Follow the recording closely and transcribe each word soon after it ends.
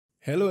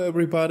Hello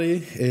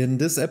everybody, in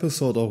this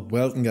episode of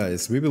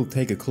Weltengeist we will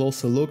take a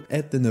closer look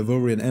at the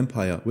Navurian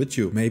Empire, which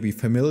you may be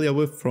familiar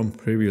with from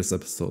previous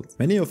episodes.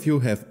 Many of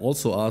you have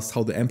also asked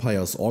how the empire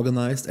is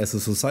organized as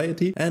a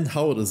society and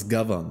how it is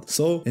governed.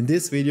 So in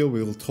this video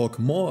we will talk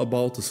more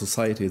about the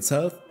society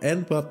itself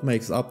and what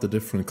makes up the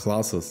different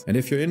classes. And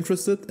if you're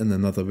interested in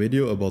another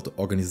video about the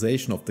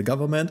organization of the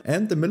government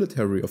and the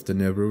military of the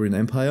Navurian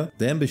Empire,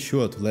 then be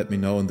sure to let me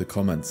know in the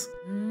comments.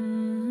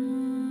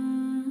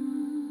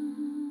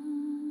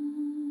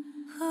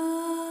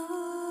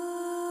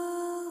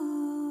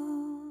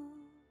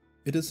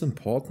 It is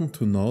important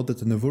to know that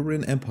the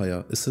Navurian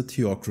Empire is a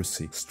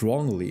theocracy,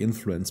 strongly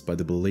influenced by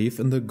the belief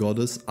in the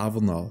goddess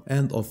Avenal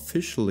and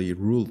officially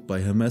ruled by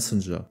her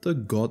messenger, the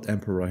God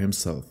Emperor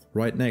himself.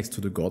 Right next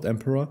to the God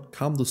Emperor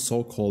come the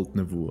so-called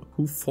Nevur,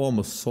 who form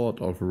a sort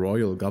of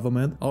royal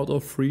government out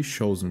of 3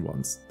 chosen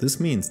ones. This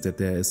means that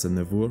there is a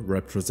Nevur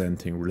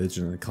representing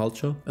religion and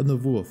culture, a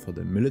Nevur for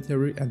the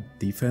military and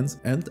defense,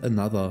 and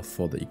another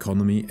for the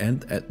economy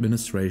and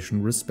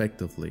administration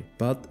respectively.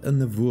 But a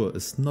Nevur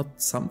is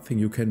not something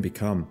you can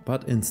become,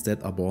 but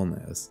instead are born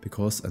as,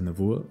 because a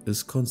Nevur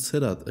is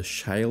considered a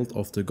child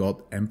of the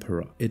God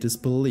Emperor. It is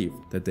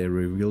believed that they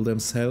reveal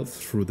themselves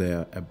through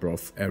their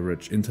above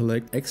average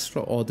intellect,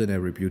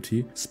 extraordinary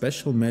beauty,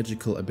 special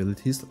magical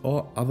abilities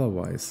or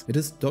otherwise. It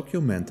is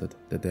documented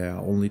that there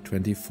are only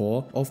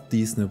 24 of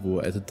these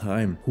Nevur at a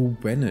time, who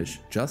vanish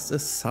just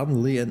as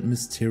suddenly and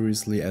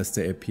mysteriously as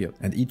they appeared,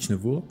 and each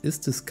Nevur is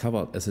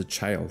discovered as a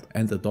child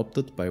and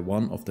adopted by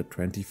one of the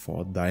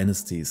 24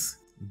 dynasties.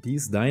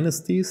 These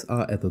dynasties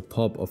are at the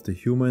top of the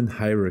human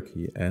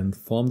hierarchy and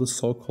form the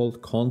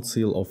so-called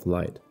Council of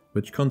Light,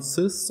 which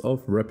consists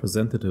of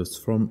representatives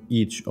from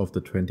each of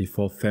the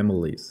 24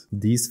 families.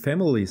 These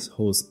families,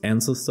 whose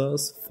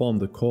ancestors form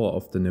the core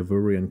of the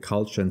Navurian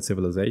culture and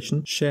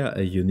civilization, share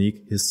a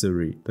unique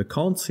history. The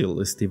council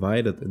is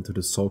divided into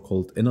the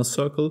so-called inner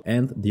circle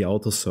and the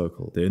outer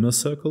circle. The inner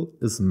circle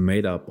is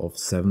made up of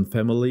 7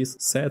 families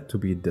said to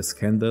be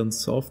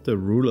descendants of the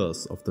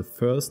rulers of the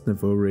first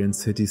Navurian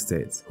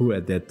city-states, who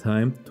at that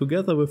time,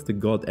 together with the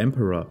God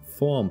Emperor,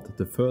 formed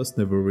the first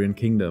Navurian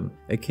kingdom,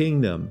 a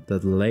kingdom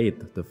that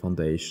laid the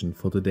foundation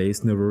for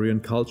today's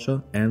Navurian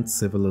culture and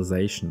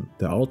civilization.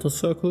 The outer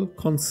circle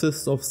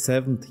consists of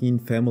 17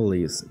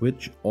 families,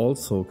 which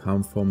also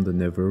come from the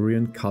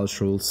Navurian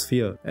cultural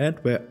sphere and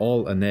were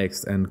all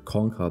annexed and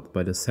conquered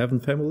by the 7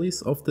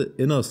 families of the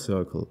inner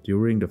circle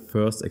during the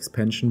first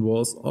expansion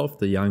wars of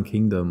the Young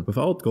Kingdom.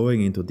 Without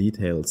going into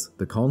details,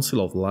 the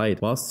Council of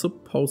Light was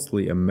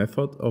supposedly a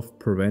method of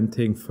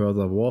preventing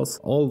further wars,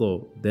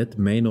 although that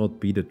may not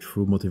be the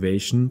true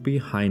motivation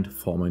behind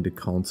forming the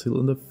council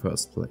in the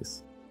first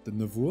place. The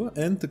Nevur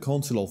and the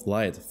Council of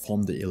Light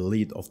form the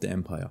elite of the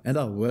empire and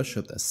are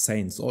worshipped as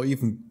saints or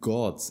even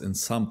gods in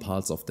some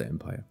parts of the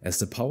empire, as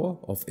the power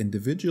of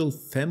individual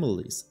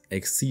families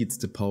exceeds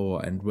the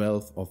power and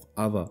wealth of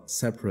other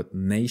separate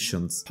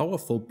nations.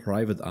 Powerful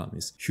private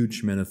armies,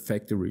 huge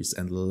manufactories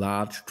and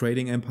large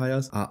trading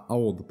empires are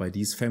owned by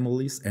these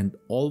families and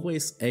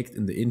always act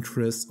in the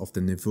interests of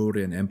the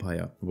Navurian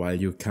Empire. While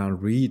you can't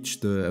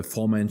reach the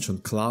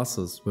aforementioned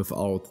classes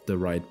without the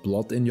right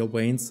blood in your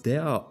veins,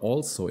 there are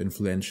also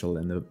influential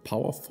and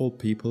powerful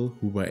people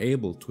who were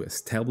able to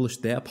establish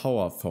their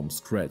power from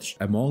scratch.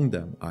 Among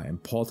them are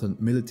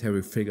important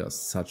military figures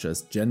such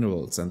as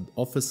generals and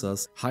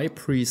officers, high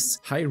priests,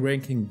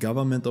 high-ranking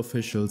government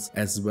officials,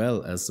 as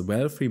well as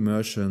wealthy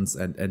merchants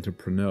and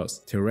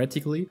entrepreneurs.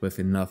 Theoretically, with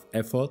enough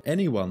effort,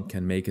 anyone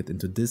can make it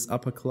into this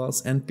upper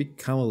class and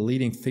become a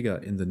leading figure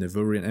in the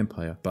Navurian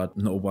Empire. But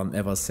no one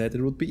ever said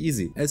it would be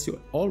easy. As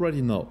you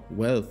already know,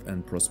 wealth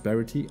and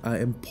prosperity are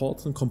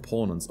important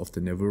components of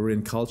the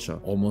Navurian culture.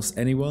 Almost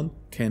anyone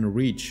can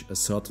reach a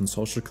certain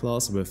social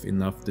class with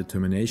enough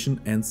determination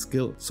and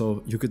skill.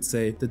 So you could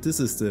say that this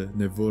is the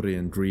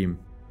Navurian dream.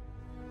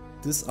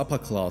 This upper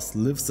class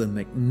lives in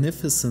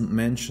magnificent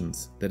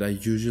mansions that are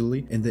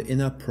usually in the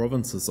inner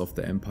provinces of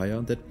the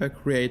empire that were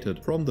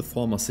created from the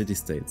former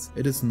city-states.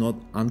 It is not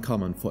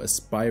uncommon for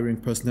aspiring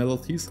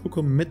personalities who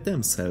commit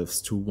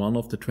themselves to one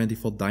of the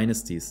 24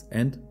 dynasties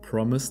and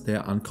promise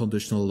their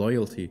unconditional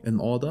loyalty in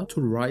order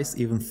to rise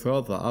even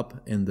further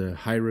up in the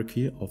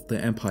hierarchy of the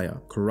empire.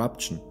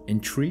 Corruption,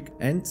 intrigue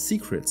and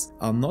secrets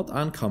are not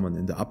uncommon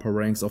in the upper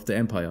ranks of the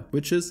empire,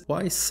 which is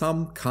why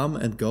some come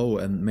and go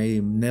and may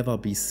never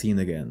be seen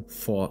again.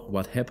 For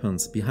what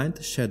happens behind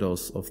the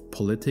shadows of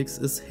politics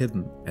is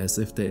hidden, as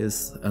if there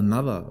is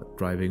another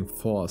driving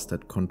force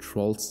that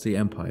controls the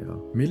empire.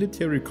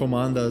 Military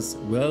commanders,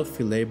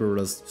 wealthy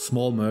laborers,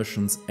 small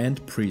merchants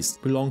and priests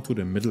belong to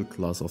the middle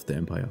class of the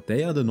empire.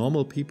 They are the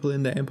normal people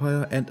in the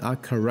empire and are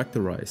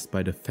characterized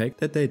by the fact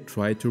that they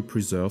try to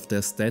preserve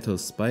their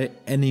status by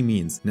any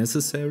means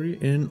necessary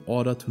in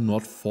order to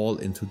not fall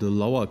into the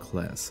lower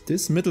class.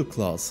 This middle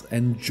class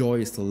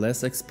enjoys the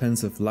less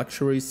expensive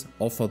luxuries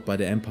offered by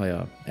the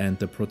empire and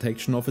the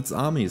protection of its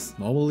armies.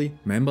 Normally,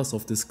 members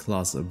of this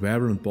class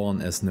weren't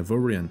born as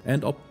Navurian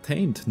and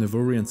obtained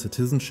Navurian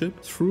citizenship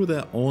through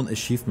their own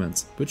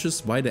achievements, which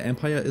is why the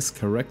empire is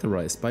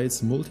characterized by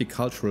its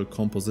multicultural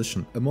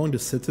composition. Among the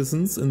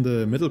citizens in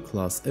the middle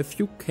class, a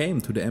few came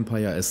to the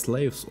empire as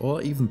slaves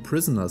or even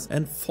prisoners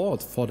and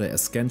fought for their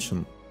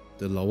ascension.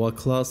 The lower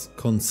class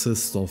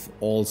consists of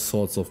all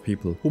sorts of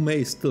people who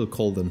may still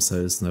call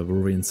themselves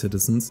Navurian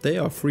citizens. They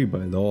are free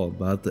by law,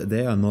 but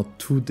they are not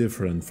too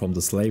different from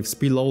the slaves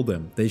below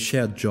them. They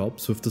share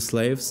jobs with the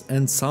slaves,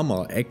 and some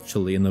are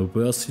actually in a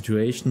worse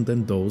situation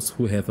than those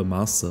who have a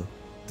master.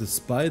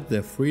 Despite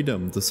their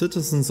freedom, the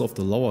citizens of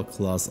the lower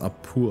class are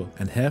poor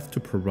and have to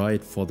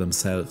provide for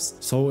themselves.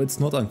 So it's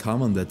not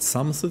uncommon that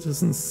some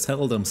citizens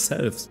sell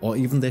themselves or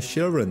even their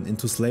children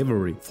into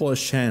slavery for a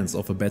chance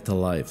of a better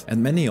life.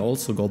 And many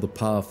also go the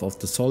path of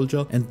the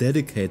soldier and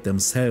dedicate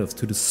themselves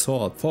to the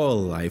sword for a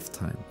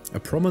lifetime. A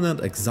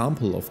prominent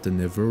example of the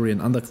Navurian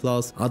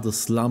underclass are the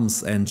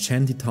slums and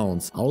shanty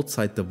towns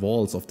outside the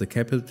walls of the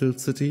capital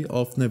city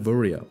of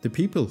Nevuria. The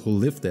people who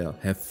live there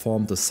have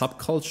formed a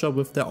subculture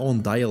with their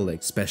own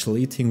dialect, special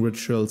eating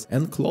rituals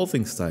and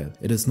clothing style.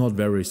 It is not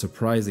very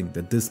surprising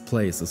that this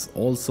place is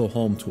also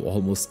home to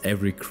almost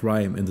every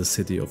crime in the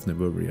city of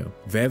Nevuria.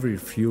 Very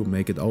few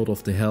make it out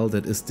of the hell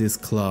that is this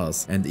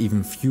class, and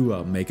even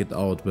fewer make it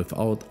out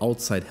without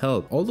outside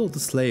help. Although the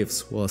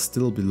slaves who are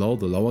still below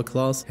the lower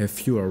class have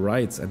fewer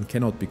rights and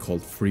cannot be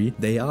called free,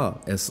 they are,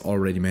 as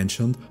already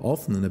mentioned,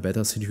 often in a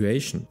better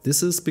situation.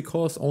 This is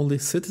because only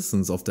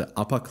citizens of the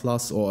upper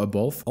class or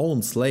above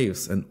own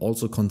slaves and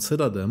also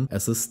consider them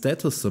as a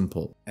status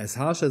symbol. As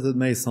harsh as it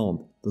may sound,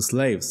 the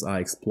slaves are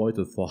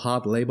exploited for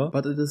hard labor,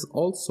 but it is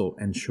also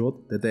ensured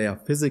that they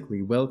are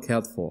physically well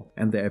cared for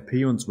and their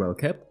appearance well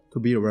kept to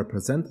be a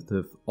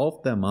representative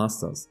of their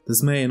masters.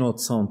 This may not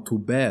sound too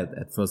bad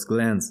at first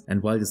glance,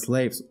 and while the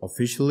slaves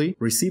officially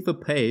receive a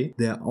pay,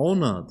 their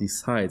owner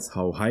decides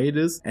how high it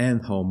is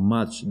and how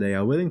much they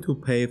are willing to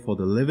pay for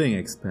the living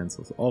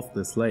expenses of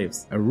the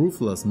slaves. A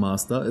ruthless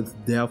master is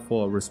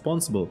therefore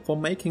responsible for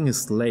making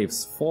his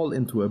slaves fall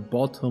into a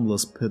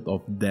bottomless pit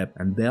of debt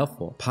and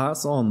therefore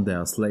pass on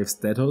their slave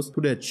status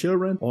to their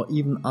children or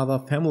even other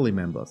family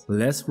members.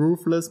 Less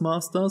ruthless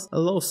masters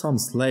allow some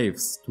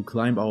slaves to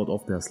climb out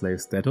of their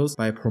slave status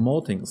by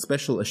promoting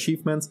special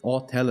achievements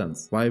or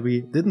talents. While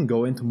we didn't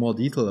go into more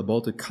detail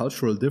about the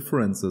cultural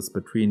differences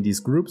between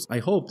these groups, I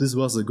hope this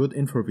was a good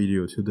intro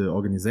video to the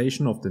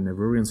organization of the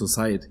Navurian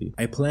society.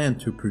 I plan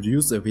to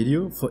produce a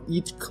video for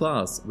each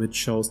class which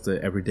shows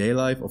the everyday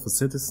life of a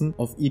citizen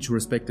of each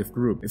respective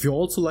group. If you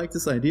also like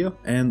this idea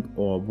and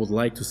or would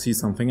like to see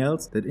something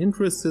else that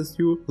interests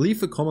you,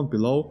 leave a comment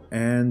below,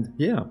 and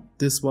yeah,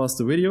 this was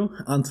the video.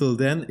 Until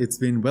then, it's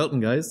been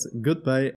Weltengeist. Goodbye.